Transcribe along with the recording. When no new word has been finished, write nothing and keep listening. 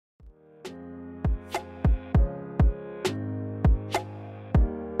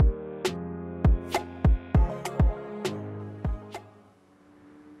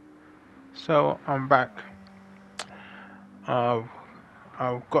So I'm back. I've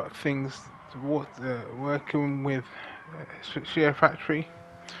I've got things working with Share Factory,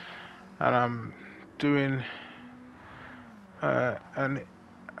 and I'm doing and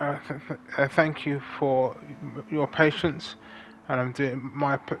thank you for your patience. And I'm doing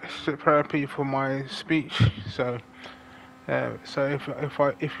my therapy for my speech. So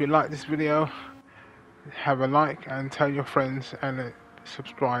if you like this video, have a like and tell your friends and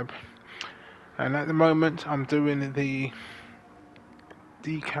subscribe. And at the moment, I'm doing the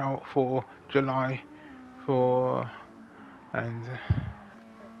decal for July for and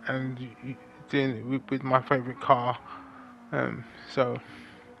doing with my favorite car. Um, so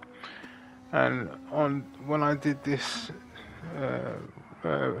and on when I did this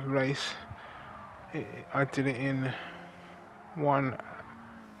race, I did it in 1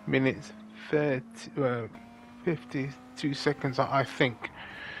 minute 30, 52 seconds, I think.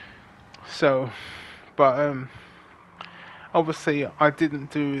 So, but obviously I didn't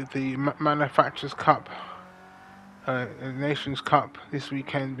do the Manufacturers Cup, Nations Cup this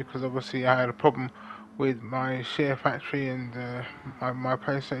weekend because obviously I had a problem with my Share Factory and my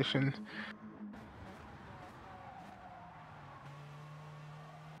PlayStation.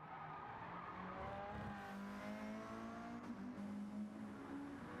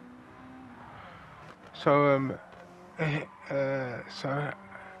 So so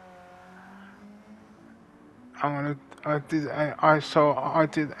I did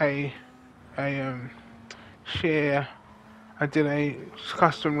a share. I did a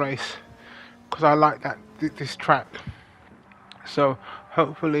custom race because I like this track. So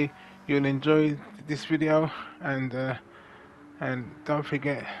hopefully you'll enjoy this video and don't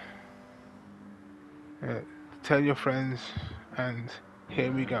forget tell your friends, and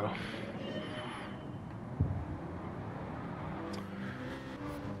here we go.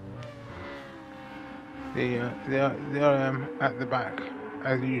 There I am at the back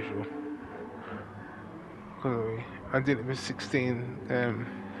as usual. Because I did it with 16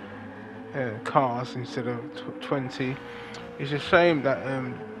 cars instead of 20. It's a shame that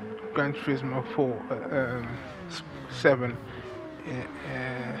Gran Turismo 7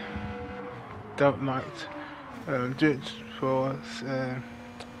 don't like do it for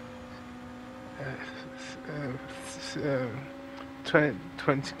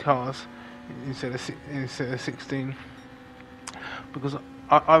 20 cars instead of 16, because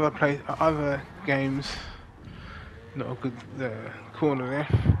other games, not a good corner there.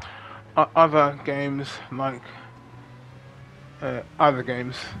 Other games like other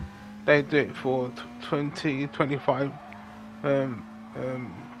games, they do it for 20, 25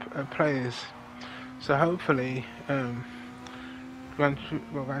 players. So hopefully Gran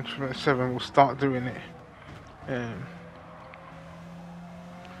Turismo 7 will start doing it.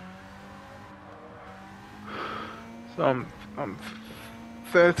 So I'm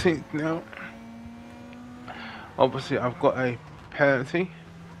 13th now. Obviously I've got a penalty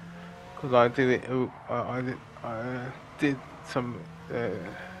because I did it. I did some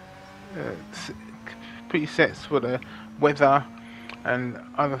presets for the weather and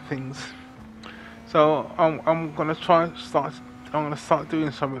other things. So I'm gonna start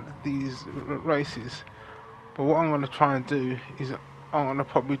doing some of these races. But what I'm gonna try and do is I'm gonna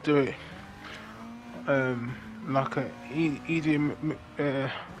probably do it like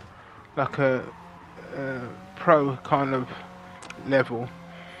like a pro kind of level,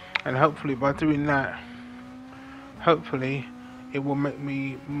 and hopefully by doing that, hopefully it will make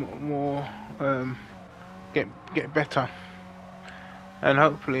me more get better, and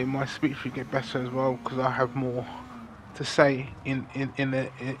hopefully my speech will get better as well because I have more to say in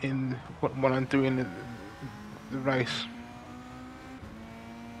what I'm doing the race.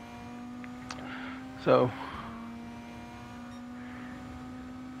 So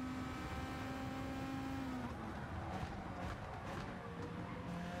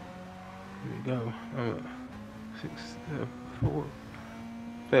here we go.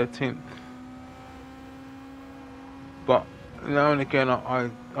 13th. But now and again I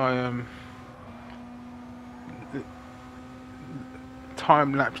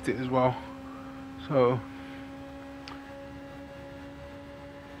time lapsed it as well. So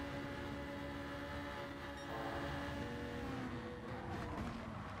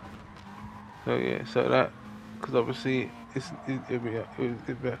yeah, so that, because obviously it'll be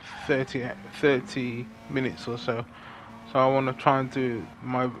about 30 minutes or so. So I want to try and do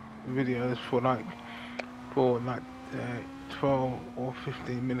my videos for like 12 or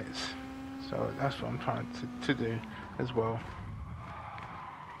 15 minutes. So that's what I'm trying to do as well.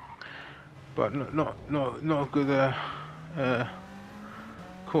 But not a good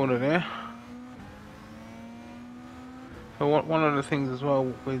corner there. So one of the things as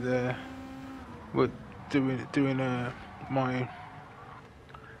well with doing my,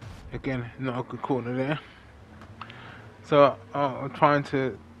 again, not a good corner there. So I'm try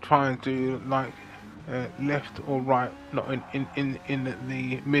and do like left or right, not in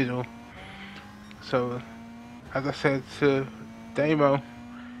the middle. So as I said to Damo,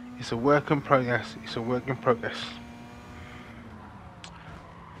 it's a work in progress. It's a work in progress.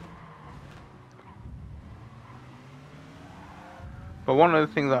 But one of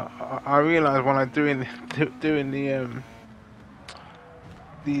the things that I realized when I'm doing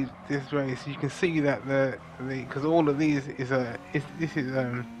this race, you can see that the because all of these this is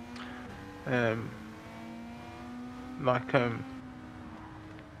um like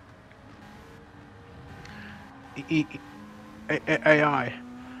e, AI,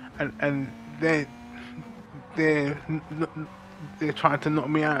 and they're they're trying to knock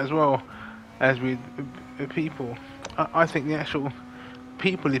me out as well as with people. I think the actual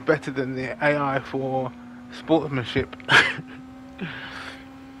people is better than the AI for sportsmanship.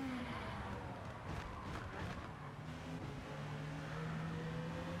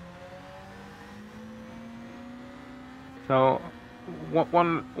 So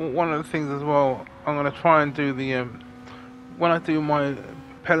one of the things as well, I'm gonna try and do the when I do my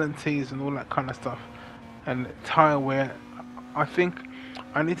penalties and all that kind of stuff and tire wear. I think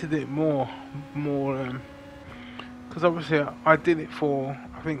I need to do it more because obviously I did it for,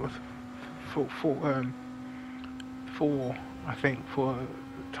 I think it was for I think for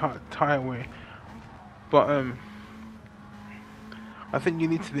tire wear, but I think you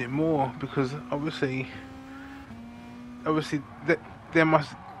need to do it more because obviously that they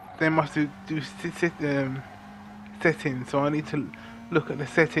must do settings. So I need to look at the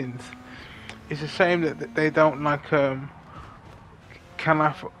settings. It's a shame that they don't like. Can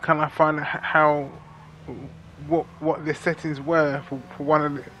I find how what the settings were for one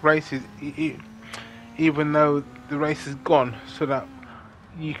of the races, even though the race is gone, so that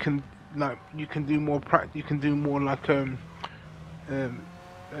you can you can do more practice. You can do more like um uh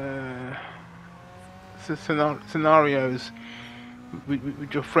scenarios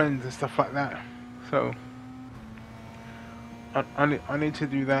with your friends and stuff like that. So I need to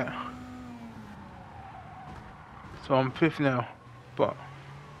do that. So I'm fifth now, but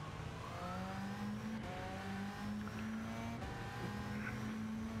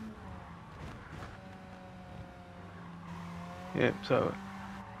yeah. So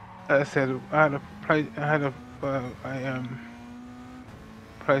as I said, I had a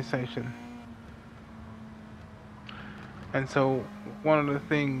PlayStation, and so one of the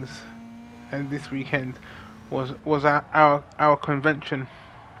things, and this weekend was our convention.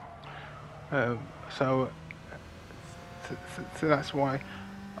 Um, so so that's why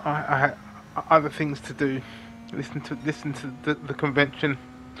I had other things to do. Listen to the convention,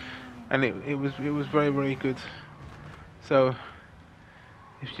 and it was very good. So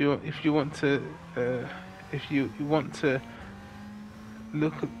if you want to you want to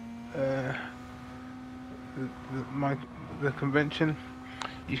look at my the convention,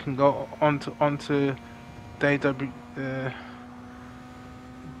 you can go onto DW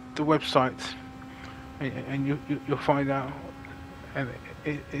the website, and you'll find out, and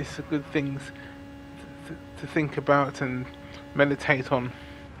it's a good things to think about and meditate on.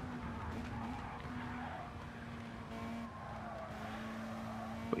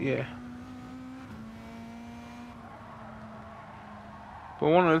 But yeah. But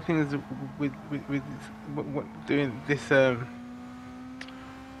one of the things with doing this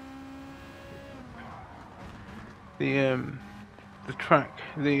the track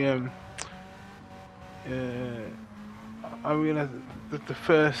I realized that the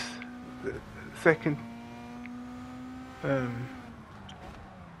second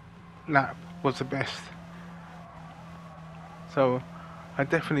lap was the best. So I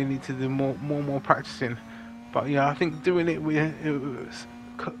definitely need to do more practicing. But yeah, I think doing it with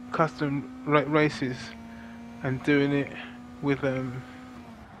custom races and doing it with the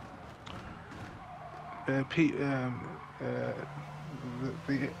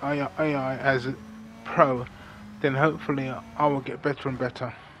AI as a pro, then hopefully I will get better and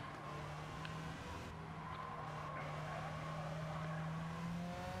better.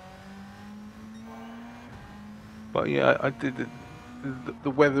 But yeah, I did the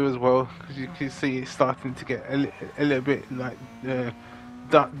weather as well, because you can see it's starting to get a little bit like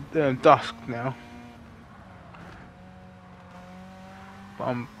dusk now. But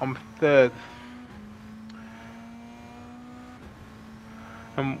I'm third.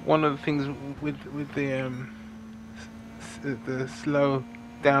 And one of the things with the slow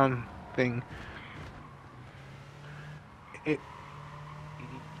down thing, it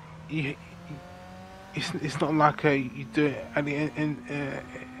you, it's not like you do it at the end.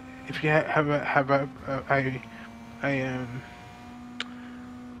 If you a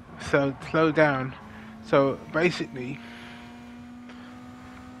so slow down. So basically,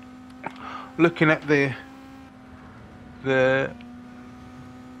 looking at the the,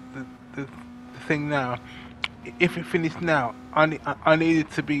 the thing now, if it finished now, I need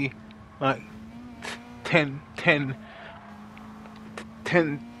it to be like 10.0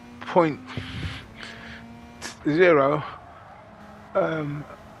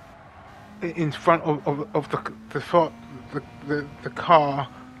 in front of the car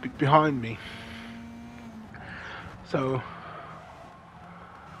behind me. So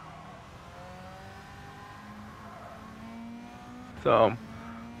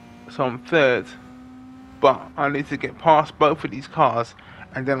I'm third, but I need to get past both of these cars,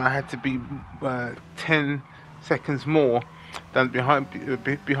 and then I had to be 10 seconds more than behind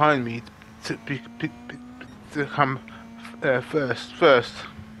me to come first.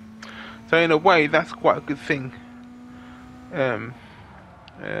 So in a way, that's quite a good thing.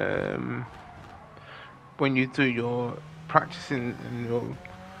 When you do your practicing and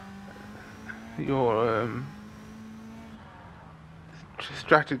your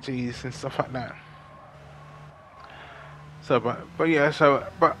strategies and stuff like that. So, but yeah. So,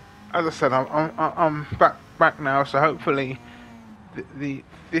 but as I said, I'm back now. So hopefully,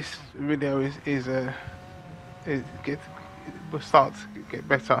 this video will start to get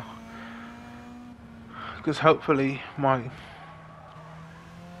better, because hopefully my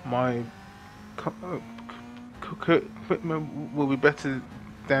equipment will be better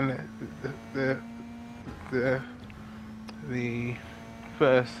than the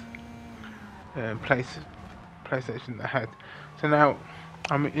first PlayStation that I had. So now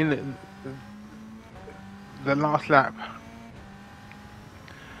I'm in the last lap,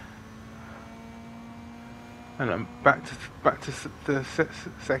 and I'm back to the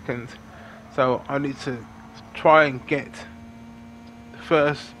second. So I need to try and get the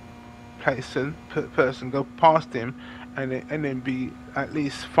first person go past him, and then be at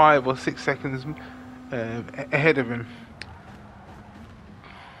least 5 or 6 seconds ahead of him.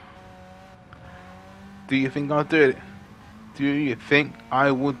 Do you think I'll do it? Do you think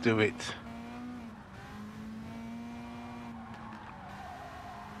I would do it?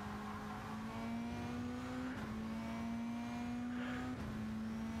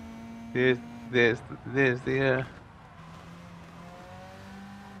 There's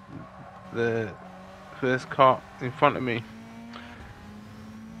the first car in front of me.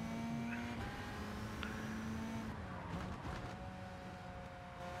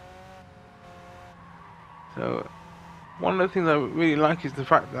 So one of the things I really like is the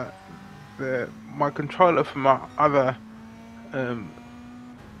fact that my controller from my other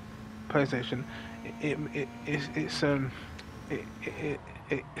PlayStation, it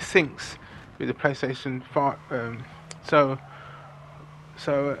syncs with the PlayStation 5.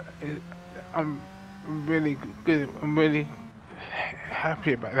 I'm really good. I'm really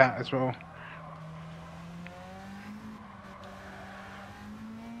happy about that as well.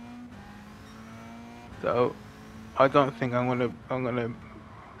 So I don't think I'm gonna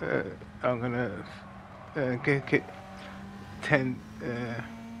get 10.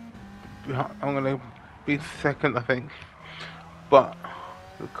 I'm gonna be second, I think. But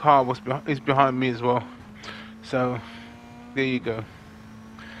the car is behind me as well. So there you go.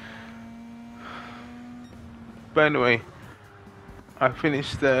 But anyway, I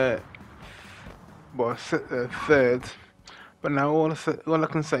finished third. But now all I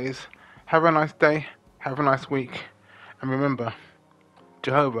can say is, have a nice day, have a nice week, and remember,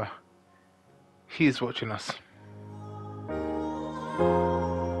 Jehovah, He is watching us.